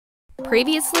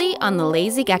Previously on the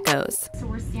Lazy Geckos. So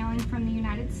we're sailing from the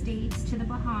United States to the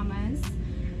Bahamas,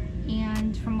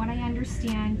 and from what I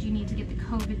understand, you need to get the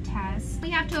COVID test. We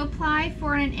have to apply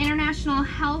for an international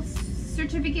health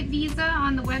certificate visa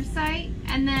on the website,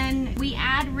 and then we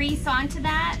add Reese onto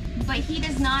that, but he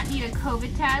does not need a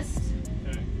COVID test.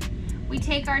 Okay. We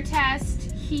take our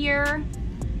test here.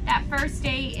 That first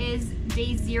day is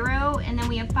day 0, and then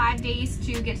we have 5 days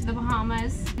to get to the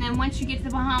Bahamas. And then once you get to the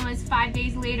Bahamas, 5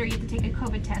 days later, you have to take a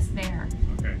COVID test there.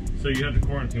 Okay, so you have to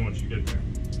quarantine once you get there.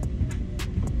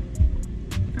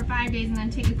 For 5 days, and then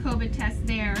take a COVID test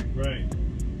there. Right.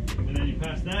 And then you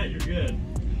pass that, you're good.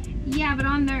 Yeah, but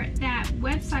on that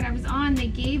website I was on, they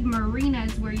gave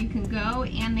marinas where you can go,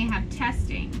 and they have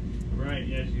testing. Right,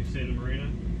 yes, you say the marina?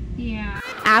 Yeah.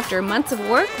 After months of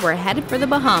work, we're headed for the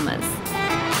Bahamas.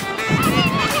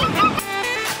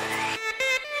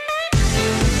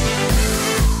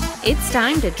 It's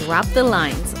time to drop the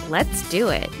lines. Let's do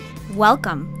it.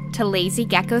 Welcome to Lazy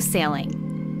Gecko Sailing.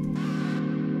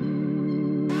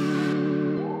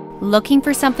 Looking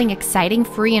for something exciting,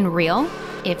 free, and real?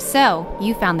 If so,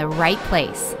 you found the right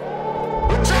place.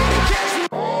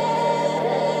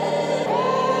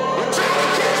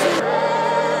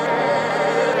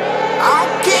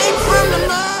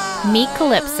 Meet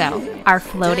Calypso, our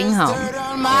floating home.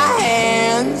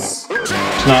 It's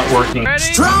not working.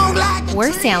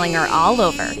 We're sailing her all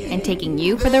over and taking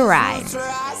you for the ride.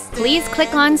 Please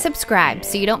click on subscribe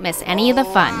so you don't miss any of the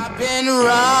fun. I've been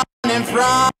running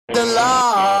from the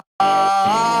law.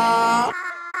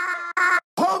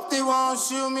 Hope they won't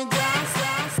shoot me down.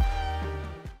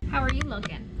 How are you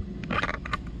looking?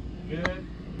 Good.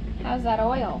 How's that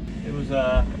oil? It was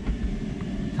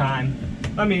time.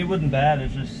 I mean, it wasn't bad.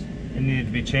 It's just it needed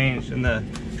to be changed in the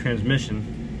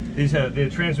transmission. The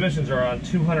transmissions are on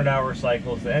 200-hour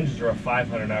cycles. The engines are on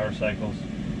 500-hour cycles.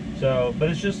 So, but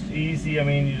it's just easy. I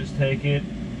mean, you just take it,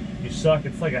 you suck.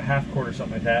 It's like a half quart or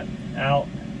something like that out.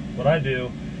 What I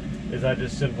do is I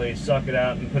just simply suck it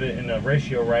out and put it in a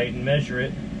ratio right and measure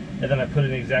it, and then I put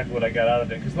in exactly what I got out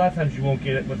of it. Because a lot of times you won't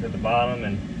get it what's at the bottom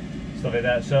and stuff like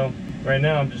that. So right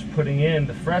now I'm just putting in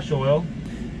the fresh oil.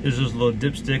 There's just a little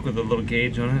dipstick with a little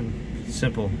gauge on it. It's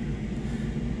simple.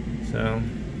 So,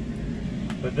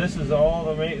 but this is all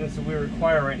the maintenance that we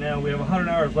require right now. We have 100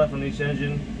 hours left on each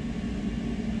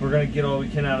engine. We're going to get all we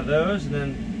can out of those, and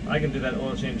then I can do that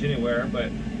oil change anywhere,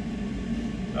 but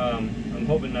I'm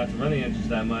hoping not to run the engines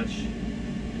that much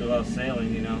to allow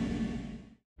sailing, you know.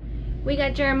 We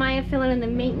got Jeremiah filling in the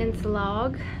maintenance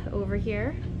log over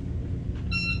here.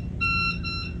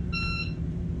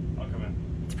 I'll come in.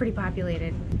 It's pretty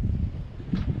populated.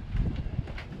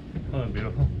 Oh,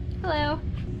 beautiful. Hello.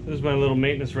 This is my little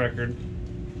maintenance record.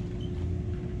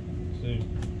 So,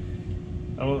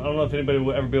 I don't know if anybody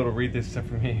will ever be able to read this except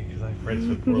for me because I read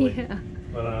so poorly. Yeah.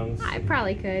 But I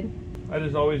probably could. I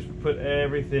just always put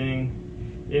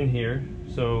everything in here.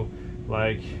 So,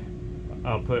 like,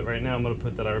 I'll put right now. I'm going to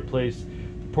put that I replaced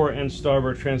port and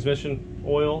starboard transmission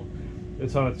oil.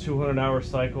 It's on a 200-hour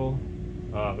cycle.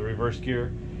 The reverse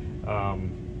gear.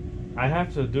 I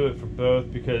have to do it for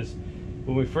both because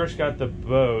when we first got the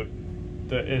boat,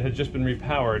 it had just been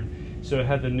repowered, so it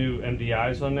had the new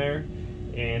MDIs on there,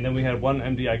 and then we had one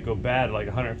MDI go bad like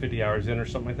 150 hours in or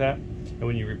something like that, and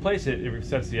when you replace it, it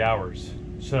resets the hours.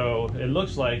 So it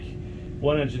looks like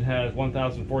one engine has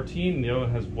 1,014 and the other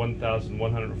one has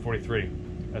 1,143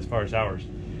 as far as hours.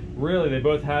 Really, they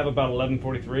both have about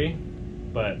 1,143,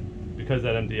 but because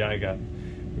that MDI got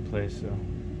replaced, so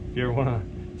if you ever want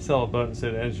to sell a boat and say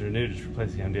the engines are new, just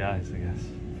replace the MDIs, I guess.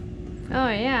 Oh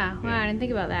yeah, wow, I didn't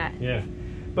think about that. Yeah,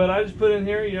 but I just put in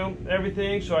here, you know,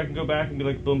 everything so I can go back and be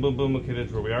like, boom, boom, boom, okay,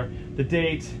 that's where we are. The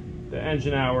date, the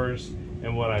engine hours,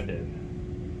 and what I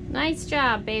did. Nice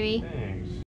job, baby. Thanks.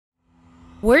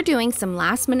 We're doing some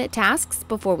last-minute tasks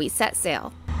before we set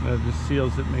sail. That just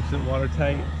seals it, makes it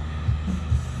watertight.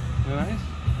 Isn't that nice?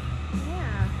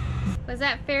 Yeah. Was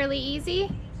that fairly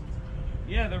easy?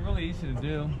 Yeah, they're really easy to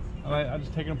do. I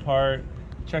just take it apart,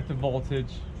 check the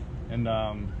voltage, and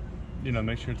you know,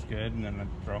 make sure it's good, and then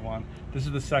I throw it on. This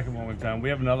is the second one we've done. We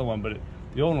have another one, but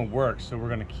the old one works, so we're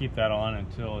going to keep that on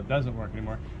until it doesn't work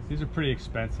anymore. These are pretty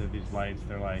expensive, these lights.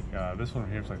 They're like, this one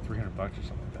here is like 300 bucks or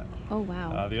something like that. Oh,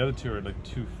 wow. The other two are like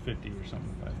 250 or something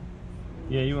like that.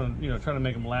 Yeah, you want to, you know, try to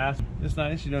make them last. It's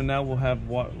nice, you know, now we'll have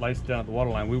lights down at the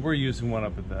waterline. We were using one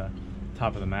up at the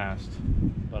top of the mast,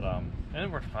 but, and it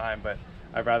worked fine, but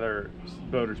I'd rather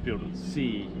boaters be able to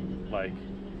see, like,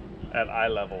 at eye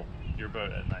level, your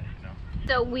boat at night, you know.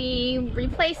 So we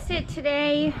replaced it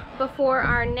today before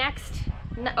our next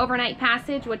overnight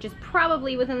passage, which is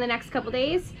probably within the next couple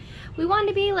days. We wanted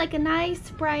to be like a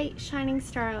nice, bright, shining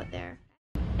star out there.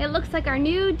 It looks like our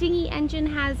new dinghy engine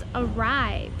has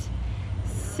arrived.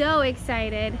 So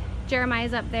excited.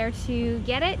 Jeremiah's up there to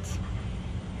get it,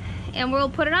 and we'll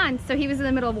put it on. So he was in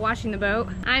the middle of washing the boat.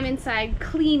 I'm inside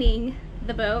cleaning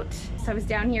the boat. So I was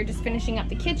down here just finishing up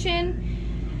the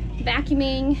kitchen,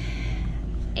 vacuuming,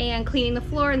 and cleaning the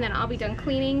floor, and then I'll be done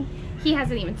cleaning. He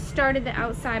hasn't even started the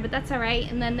outside, but that's all right.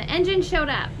 And then the engine showed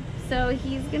up, so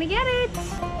he's gonna get it.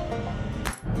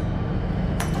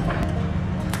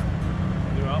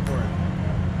 You're out for it.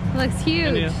 Looks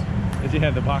huge. As you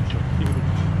had the box.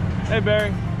 Hey,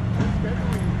 Barry.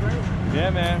 Yeah,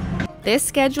 man. This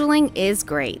scheduling is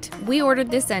great. We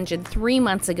ordered this engine 3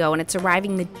 months ago and it's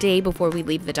arriving the day before we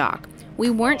leave the dock. We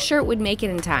weren't sure it would make it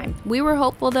in time. We were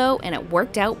hopeful though, and it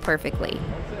worked out perfectly.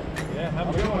 Yeah, have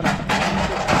a good one.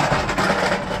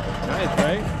 Nice,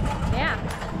 right?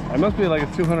 Yeah. It must be like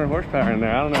a 200 horsepower in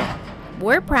there, I don't know.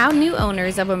 We're proud new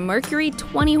owners of a Mercury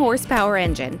 20 horsepower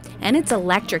engine, and it's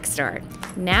electric start.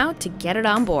 Now to get it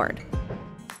on board.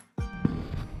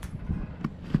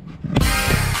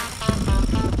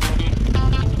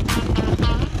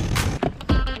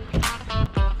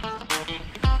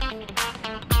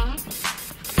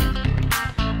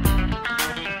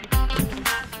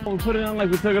 We'll put it on like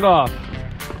we took it off.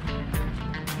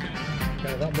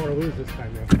 Got a lot more to lose this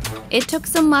time, though. It took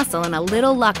some muscle and a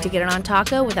little luck to get it on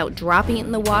taco without dropping it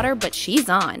in the water, but she's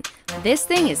on. This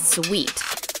thing is sweet.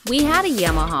 We had a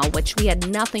Yamaha, which we had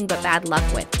nothing but bad luck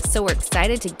with, so we're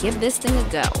excited to give this thing a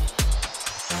go.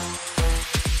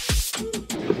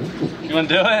 You want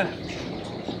to do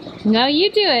it? No, you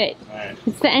do it. All right.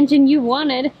 It's the engine you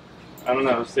wanted. I don't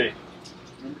know, let's see.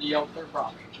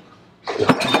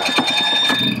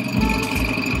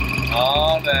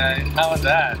 Oh, dang. How was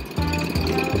that?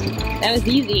 That was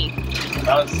easy.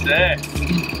 That was sick.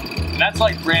 That's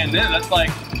like brand new. That's like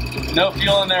no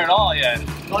fuel in there at all yet.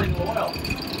 Not even oil.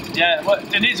 Yeah,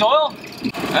 what? It needs oil?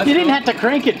 That's You didn't cool. have to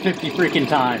crank it 50 freaking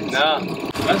times. No.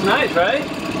 That's nice, right?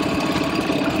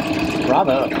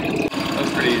 Bravo.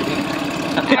 That's pretty easy.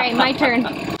 All right, my turn.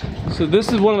 So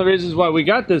this is one of the reasons why we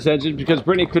got this engine, because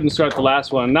Brittany couldn't start the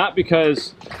last one. Not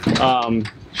because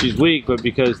she's weak, but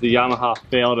because the Yamaha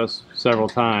failed us several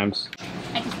times.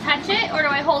 I just touch it, or do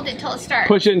I hold it till it starts?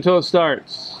 Push it until it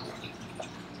starts.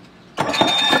 Oh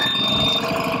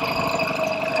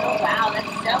wow,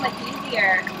 that's so much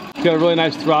easier. It's got a really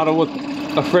nice throttle with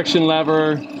a friction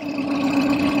lever.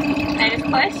 Can I just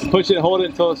push? Push it, hold it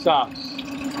until it stops.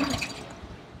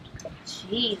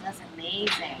 Jeez, that's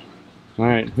amazing. All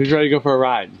right, who's ready to go for a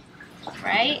ride?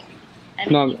 Right?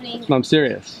 An No, evening I'm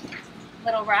serious.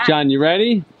 little ride. John, you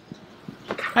ready?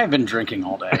 I've been drinking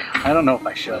all day. I don't know if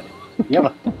I should. Do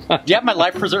you have my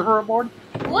life preserver aboard?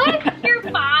 What? You're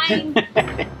fine.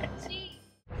 Jeez.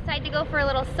 Decided to go for a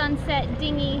little sunset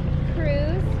dinghy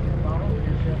cruise.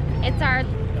 It's our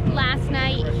last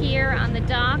night here on the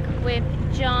dock with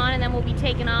John, and then we'll be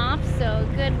taking off. So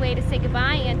good way to say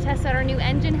goodbye and test out our new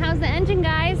engine. How's the engine,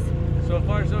 guys? So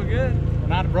far, so good. We're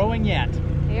not rowing yet.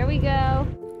 Here we go.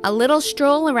 A little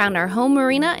stroll around our home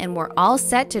marina and we're all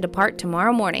set to depart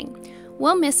tomorrow morning.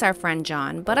 We'll miss our friend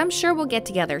John, but I'm sure we'll get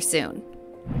together soon.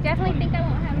 Definitely think I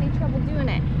won't have any trouble doing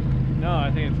it. No,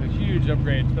 I think it's a huge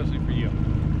upgrade, especially for you.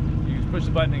 You just push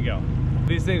the button and go.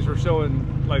 These things were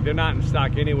showing like they're not in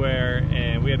stock anywhere,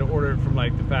 and we had to order it from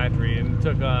like the factory, and it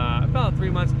took about 3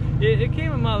 months. It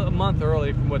came a month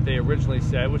early from what they originally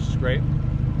said, which is great.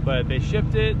 But they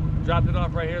shipped it, dropped it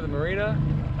off right here at the marina,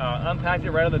 unpacked it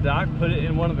right on the dock, put it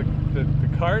in one of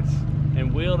the carts,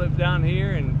 and wheeled it down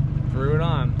here and threw it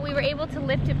on. We were able to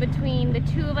lift it between the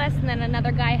two of us, and then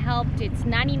another guy helped. It's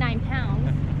 99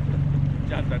 pounds.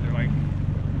 John's back there like,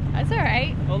 That's all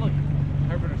right. oh look,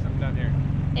 Herbert or something down here.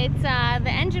 It's the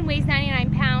engine weighs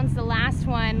 99 pounds. The last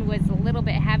one was a little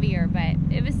bit heavier, but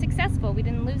it was successful. We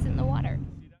didn't lose it in the water.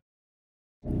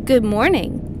 Good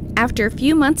morning. After a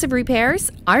few months of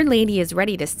repairs, Our Lady is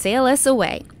ready to sail us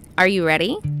away. Are you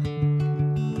ready?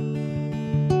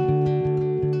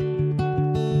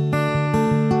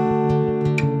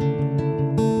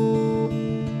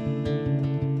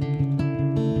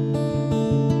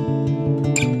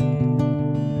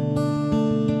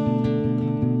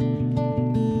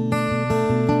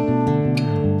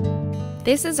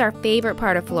 This is our favorite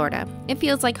part of Florida. It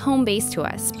feels like home base to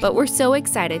us, but we're so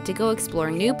excited to go explore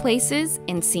new places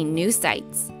and see new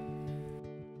sights.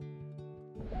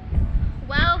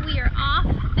 Well, we are off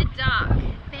the dock.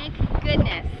 Thank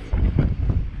goodness.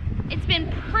 It's been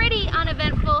pretty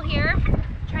uneventful here.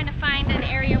 Trying to find an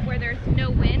area where there's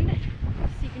no wind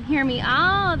so you can hear me.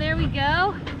 Oh, there we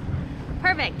go.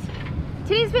 Perfect.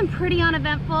 Today's been pretty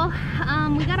uneventful.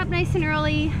 We got up nice and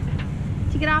early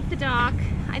to get off the dock.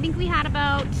 I think we had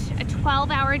about a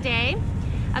 12-hour day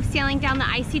of sailing down the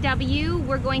ICW.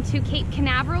 We're going to Cape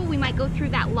Canaveral. We might go through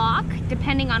that lock,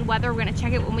 depending on weather. We're gonna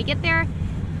check it when we get there.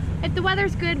 If the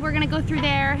weather's good, we're gonna go through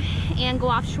there and go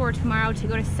offshore tomorrow to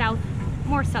go to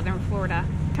more southern Florida.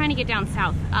 Trying to get down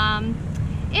south.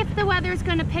 If the weather's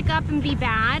gonna pick up and be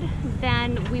bad,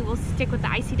 then we will stick with the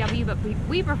ICW, but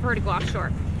we prefer to go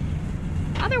offshore.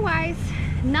 Otherwise,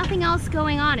 nothing else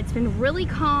going on. It's been really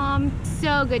calm.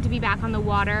 So good to be back on the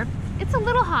water. It's a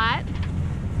little hot.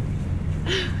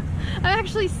 I'm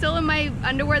actually still in my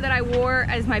underwear that I wore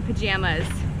as my pajamas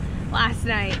last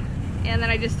night, and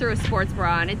then I just threw a sports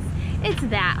bra on. It's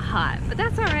that hot, but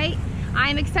that's all right.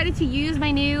 I'm excited to use my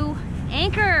new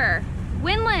anchor,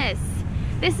 windlass.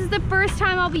 This is the first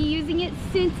time I'll be using it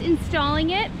since installing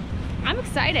it. I'm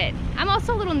excited. I'm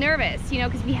also a little nervous, you know,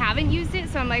 because we haven't used it,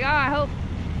 so I'm like, oh, I hope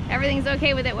everything's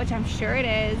okay with it, which I'm sure it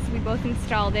is. We both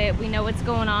installed it. We know what's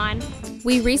going on.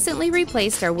 We recently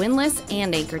replaced our windlass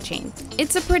and anchor chain.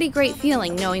 It's a pretty great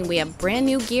feeling knowing we have brand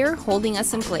new gear holding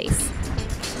us in place.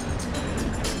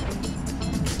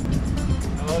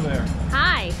 Hello there.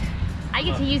 Hi. I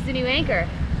get to use the new anchor.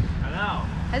 I know.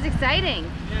 That's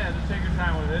exciting. Yeah, just take your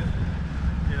time with it.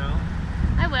 You know?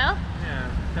 I will.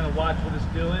 Yeah, kind of watch what it's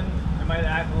doing. It might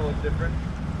act a little different.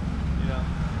 You know?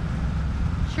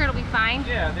 Sure it'll be fine.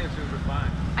 Yeah, I think it's gonna be fine.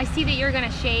 I see that you're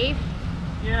gonna shave.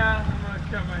 Yeah, I'm gonna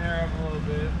cut my hair up a little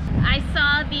bit. I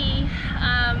saw the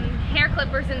hair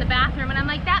clippers in the bathroom, and I'm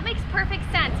like, that makes perfect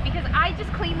sense because I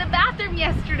just cleaned the bathroom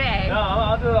yesterday. No,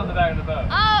 I'll do it on the back of the boat.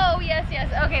 Oh, yes, yes.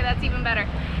 Okay, that's even better.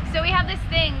 So we have this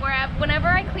thing where whenever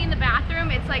I clean the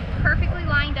bathroom, it's like perfectly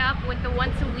lined up with the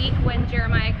once a week when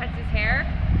Jeremiah cuts his hair.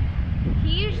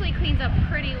 He usually cleans up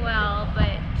pretty well,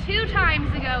 but 2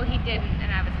 times ago he didn't,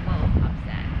 and I was a little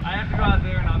upset. I have to go out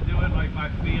there and I'll do it like by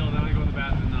feel, then I go in the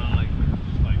bathroom and I'll like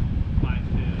just like fine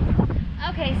tune.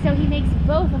 Okay, so he makes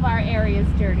both of our areas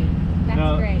dirty.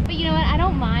 That's great. But you know what? I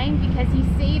don't mind because he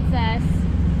saves us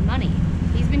money.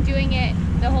 He's been doing it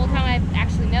the whole time I've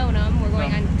actually known him. We're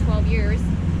going on 12 years.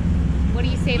 What do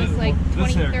you save us, like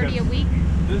 20, 30 a week?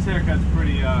 This haircut's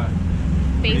pretty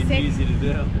Basic? pretty easy to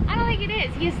do. I don't think it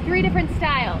is. He has 3 different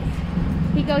styles.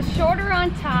 He goes shorter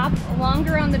on top,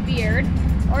 longer on the beard,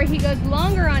 or he goes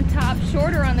longer on top,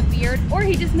 shorter on the beard, or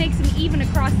he just makes them even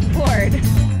across the board.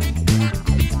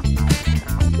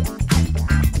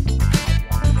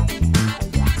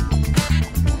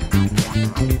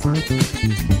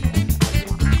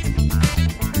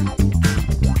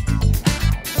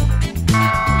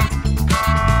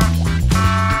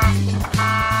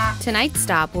 Tonight's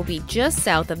stop will be just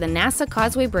south of the NASA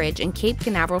Causeway Bridge in Cape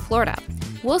Canaveral, Florida.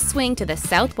 We'll swing to the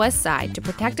southwest side to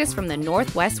protect us from the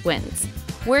northwest winds.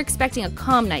 We're expecting a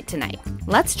calm night tonight.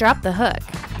 Let's drop the hook.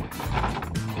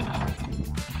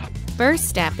 First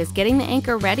step is getting the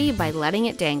anchor ready by letting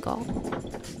it dangle.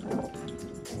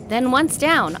 Then once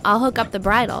down, I'll hook up the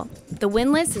bridle. The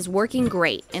windlass is working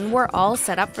great and we're all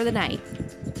set up for the night.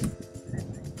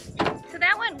 So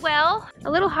that went well. A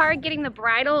little hard getting the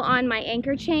bridle on my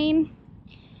anchor chain.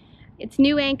 It's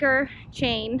new anchor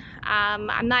chain.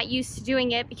 I'm not used to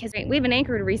doing it because we haven't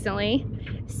anchored recently.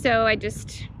 So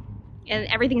and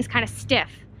everything's kind of stiff.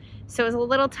 So it was a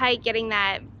little tight getting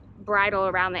that bridle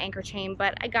around the anchor chain,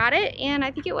 but I got it and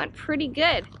I think it went pretty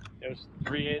good. It was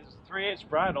 3/8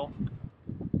 bridle.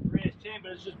 3/8 chain,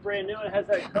 but it's just brand new. It has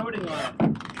that coating on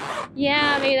it.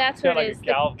 Yeah, maybe that's what it is. It's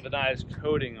got like a galvanized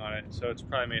coating on it, so it's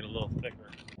probably made a little thicker.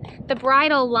 The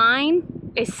bridle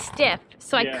line is stiff,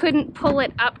 so I Yeah. couldn't pull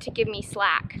it up to give me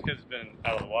slack. Because it's been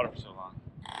out of the water for so long.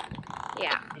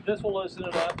 Yeah. But this will loosen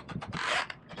it up.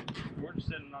 We're just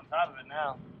sitting on top of it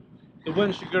now. The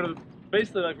wind should go to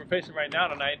basically like we're facing right now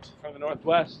tonight from the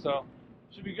northwest, so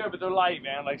it should be good, but they're light,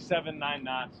 man, like 7, 9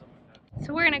 knots, something like that.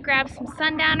 So we're gonna grab some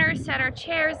sundowners, set our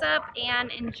chairs up,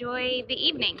 and enjoy the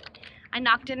evening. I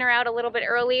knocked dinner out a little bit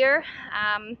earlier.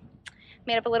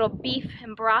 Made up a little beef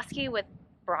and broccoli with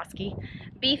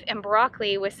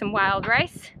some wild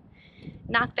rice.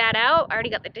 Knocked that out. I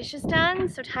already got the dishes done,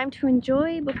 so time to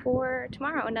enjoy before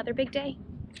tomorrow, another big day.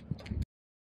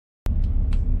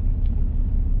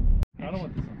 I don't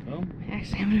want this on film.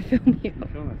 Actually, I'm gonna film you.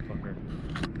 Film that fucker.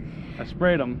 I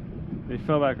sprayed him, he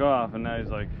fell back off, and now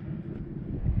he's like...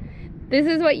 This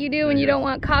is what you do when you don't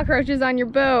want cockroaches on your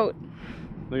boat.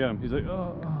 Look at him, he's like,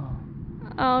 oh.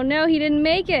 Oh no, he didn't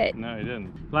make it. No, he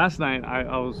didn't. Last night,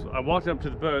 I walked up to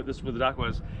the boat, this is where the dock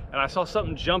was, and I saw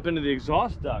something jump into the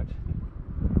exhaust duct.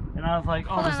 And I was like,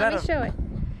 oh, Hold on, is that let me show it.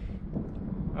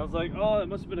 I was like, oh, it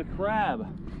must have been a crab.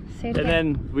 Say it And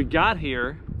again. then we got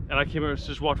here, and I came over,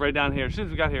 just walked right down here as soon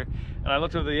as we got here, and I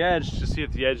looked over the edge to see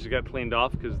if the edge got cleaned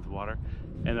off because of the water,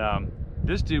 and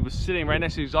this dude was sitting right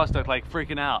next to the exhaust duct like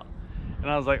freaking out,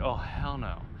 and I was like, oh hell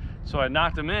no. So I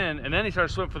knocked him in, and then he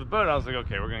started swimming for the boat. I was like,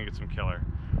 okay, we're gonna get some killer.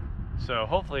 So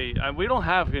hopefully, we don't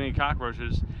have any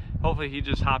cockroaches. Hopefully he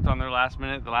just hopped on there last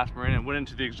minute, the last marine, and went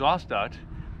into the exhaust duct,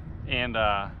 and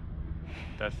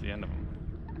that's the end of them.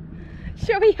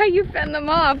 Show me how you fend them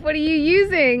off. What are you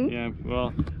using? Yeah,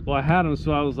 well I had him,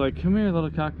 so I was like, come here, little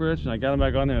cockroach, and I got him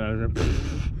back on there, and I was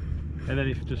like, and then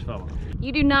he just fell off.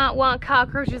 You do not want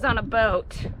cockroaches on a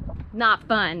boat. Not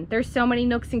fun. There's so many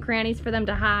nooks and crannies for them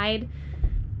to hide.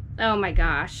 Oh my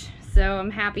gosh. So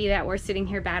I'm happy that we're sitting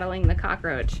here battling the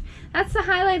cockroach. That's the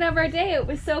highlight of our day. It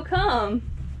was so calm.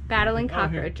 Battling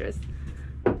cockroaches.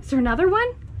 Is there another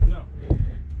one? No.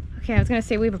 Okay, I was gonna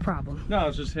say we have a problem. No, I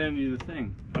was just handing you the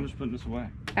thing. I'm just putting this away.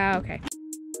 Oh, okay.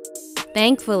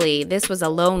 Thankfully, this was a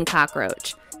lone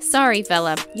cockroach. Sorry,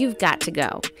 fella, you've got to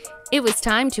go. It was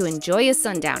time to enjoy a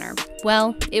sundowner.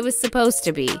 Well, it was supposed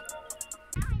to be.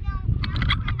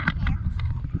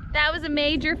 That was a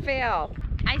major fail.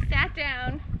 I sat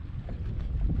down,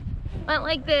 went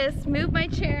like this, moved my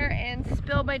chair, and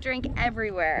spilled my drink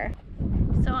everywhere.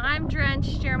 So I'm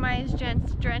drenched, Jeremiah's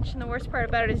drenched, and the worst part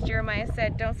about it is Jeremiah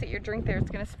said, don't sit your drink there,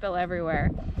 it's gonna spill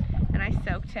everywhere. And I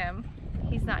soaked him.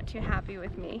 He's not too happy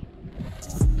with me.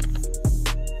 That'd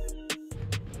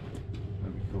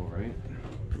be cool, right?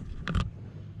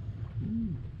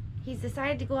 He's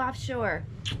decided to go offshore.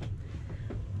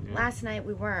 Yeah. Last night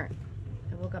we weren't.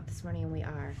 I woke up this morning and we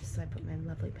are, so I put my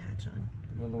lovely patch on.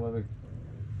 Well,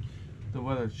 the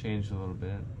weather's changed a little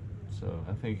bit, so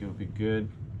I think it'll be good.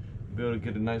 Be able to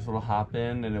get a nice little hop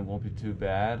in, and it won't be too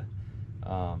bad.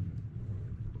 We're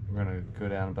gonna go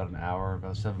down about an hour,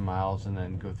 about 7 miles, and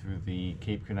then go through the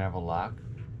Cape Canaveral lock,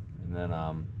 and then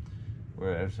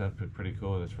that's pretty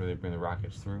cool. That's where they bring the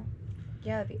rockets through.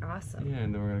 Yeah, that'd be awesome. Yeah,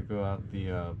 and then we're gonna go out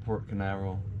the Port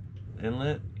Canaveral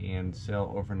Inlet and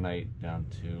sail overnight down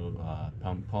to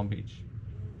Palm Beach.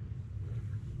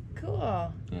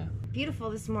 Cool. Yeah. Beautiful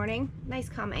this morning. Nice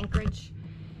calm anchorage.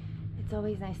 It's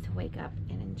always nice to wake up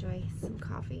and enjoy some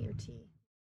coffee or tea.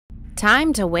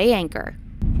 Time to weigh anchor.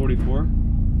 44,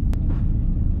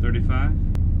 35.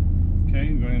 Okay,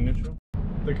 going in neutral.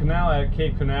 The canal at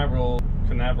Cape Canaveral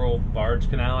Barge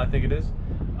Canal, I think it is,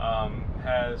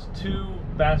 has 2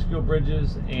 bascule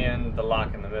bridges and the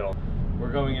lock in the middle.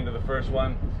 We're going into the first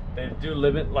one. They do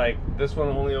limit, like this one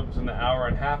only opens in an hour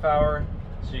and a half hour,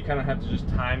 so you kind of have to just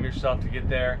time yourself to get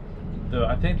there.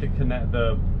 I think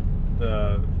the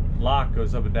lock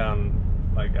goes up and down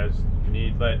like as you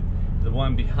need, but the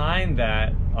one behind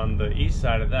that, on the east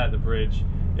side of that, the bridge,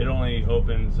 it only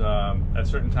opens at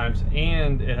certain times,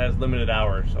 and it has limited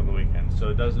hours on the weekend, so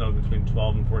it doesn't open between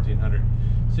 12 and 1400.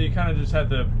 So you kind of just have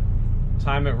to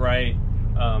time it right.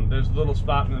 There's a little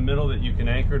spot in the middle that you can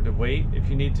anchor to wait if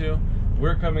you need to.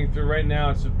 We're coming through right now.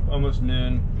 It's almost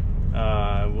noon.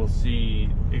 We'll see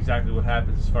exactly what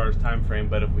happens as far as time frame,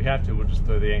 but if we have to, we'll just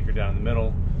throw the anchor down in the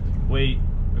middle, wait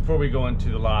before we go into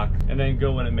the lock, and then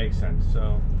go when it makes sense.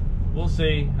 So we'll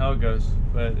see how it goes,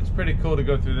 but it's pretty cool to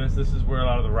go through this. This is where a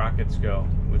lot of the rockets go,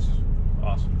 which is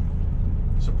awesome.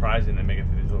 Surprising they make it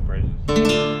through these little bridges.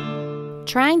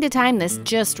 Trying to time this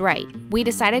just right, we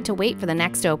decided to wait for the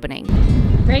next opening.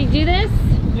 Ready to do this?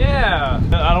 Yeah,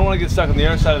 I don't want to get stuck on the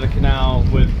other side of the canal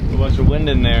with a bunch of wind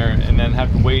in there and then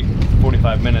have to wait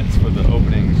 45 minutes for the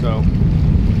opening. So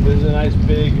there's a nice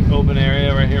big open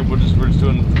area right here. We're just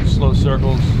doing slow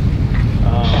circles.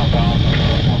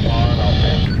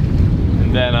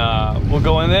 And then we'll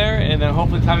go in there and then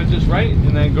hopefully time it just right,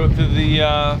 and then go through the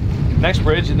next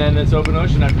bridge, and then it's open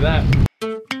ocean after that.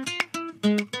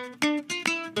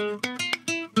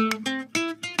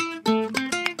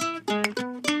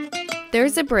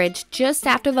 There's a bridge just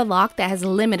after the lock that has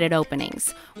limited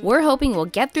openings. We're hoping we'll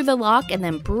get through the lock and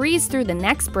then breeze through the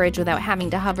next bridge without having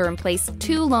to hover in place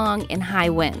too long in high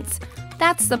winds.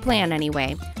 That's the plan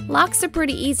anyway. Locks are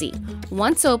pretty easy.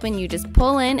 Once open, you just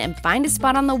pull in and find a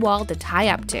spot on the wall to tie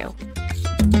up to.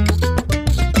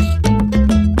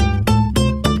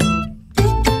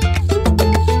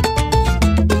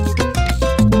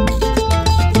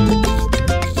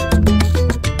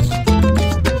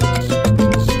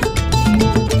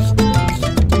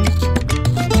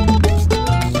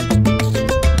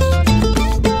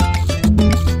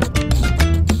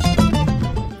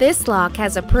 This lock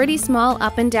has a pretty small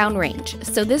up and down range,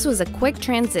 so this was a quick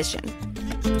transition.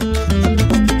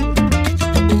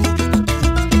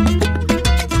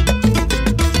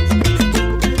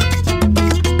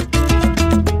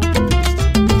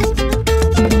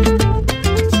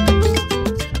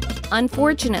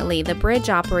 Unfortunately, the bridge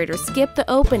operator skipped the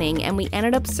opening and we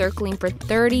ended up circling for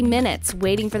 30 minutes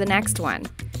waiting for the next one.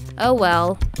 Oh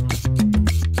well.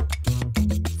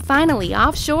 Finally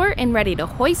offshore and ready to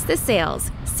hoist the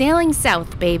sails. Sailing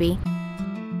south, baby.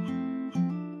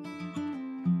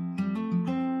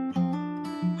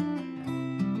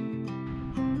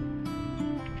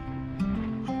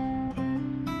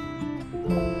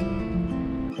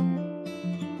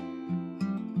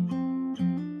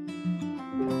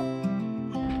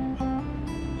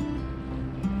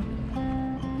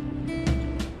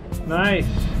 Nice.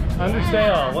 Under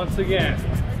sail once again.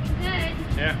 Good.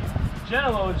 Yeah.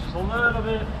 General was just a little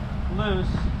bit loose,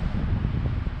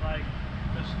 like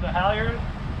the halyard.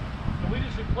 So we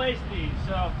just replaced these.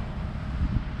 So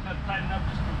got to tighten up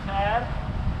just a tad.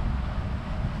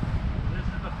 This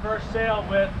is the first sail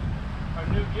with our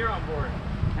new gear on board.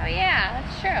 Oh yeah,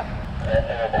 that's true.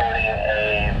 Reporting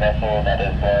a vessel that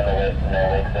is flying away from the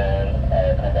wake zone.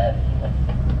 Come back.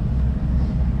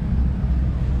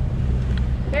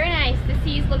 Very nice. The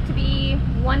seas look to be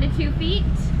 1 to 2 feet.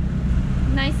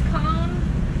 Nice calm.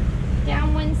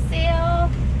 Downwind sail.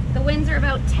 The winds are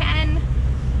about 10.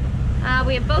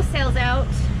 We have both sails out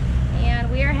and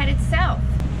we are headed south.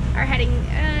 Our heading,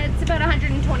 it's about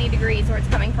 120 degrees where it's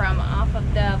coming from off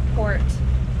of the port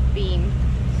beam.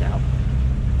 So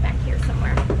back here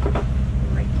somewhere.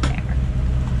 Right there.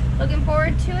 Looking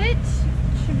forward to it.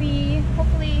 Should be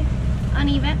hopefully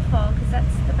uneventful because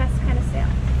that's the best kind of sail.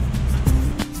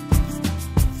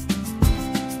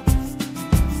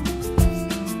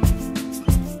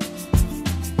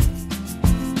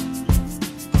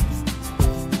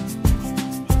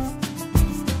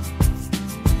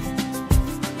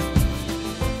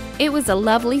 It was a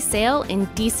lovely sail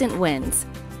and decent winds.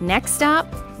 Next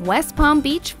stop, West Palm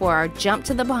Beach for our jump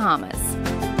to the Bahamas.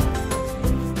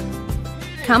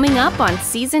 Coming up on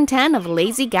Season 10 of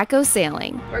Lazy Gecko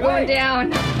Sailing. We're going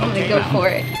down. I'm gonna go for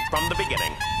it. From the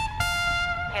beginning.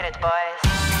 Hit it, boys.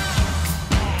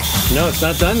 No, it's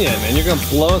not done yet, man. You're gonna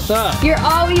blow us up. You're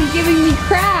always giving me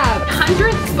crap.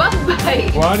 100th bug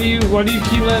bite. Why do you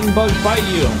keep letting bugs bite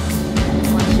you?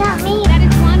 What's that mean? That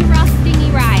is one rough, stingy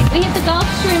ride. We hit the Gulf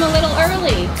Stream a little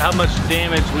early. How much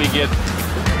damage we get?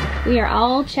 We are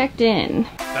all checked in.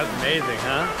 That's amazing,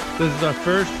 huh? This is our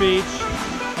first beach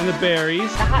in the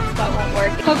Berries. The hotspot won't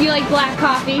work. Hope you like black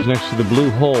coffee. Next to the Blue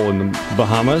Hole in the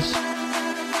Bahamas.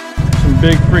 Some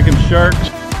big freaking sharks.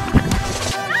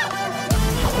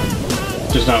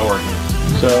 Just not working.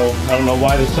 So I don't know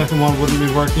why the second one wouldn't be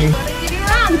working. What did you do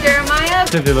wrong, Jeremiah? I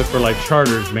think they look for like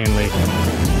charters mainly.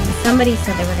 Somebody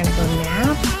said they were gonna go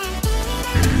nap.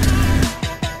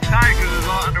 Tired because it's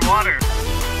all underwater.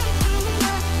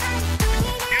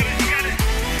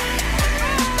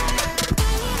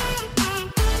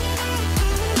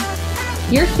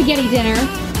 Your spaghetti dinner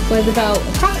was about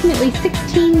approximately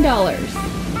 $16.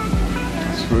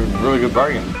 It's a really good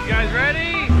bargain. You guys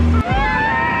ready?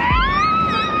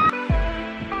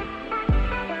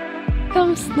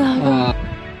 Come snuggle.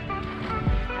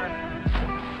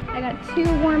 I got 2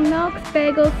 warm milks,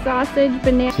 bagels, sausage,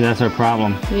 banana. See, that's our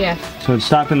problem. Yes. So it's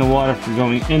stopping the water from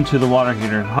going into the water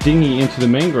heater, dinghy into the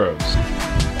mangroves.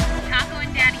 Taco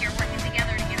and Daddy are working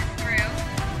together to get us through.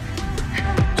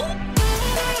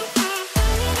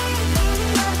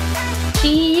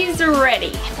 She's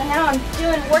ready. So now I'm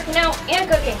working out and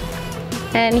cooking.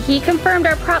 And he confirmed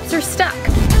our props are stuck.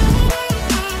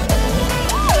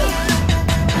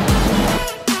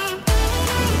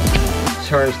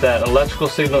 Turns that electrical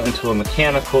signal into a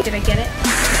mechanical. Did I get it?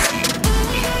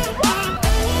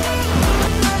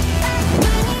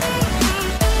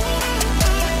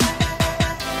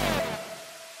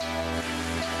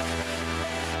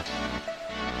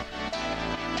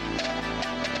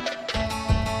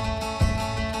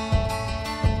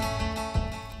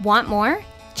 Want more?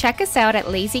 Check us out at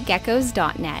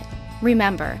lazygeckos.net.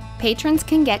 Remember, patrons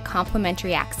can get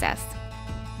complimentary access.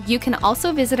 You can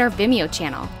also visit our Vimeo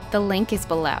channel. The link is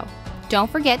below. Don't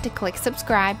forget to click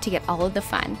subscribe to get all of the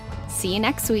fun. See you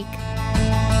next week.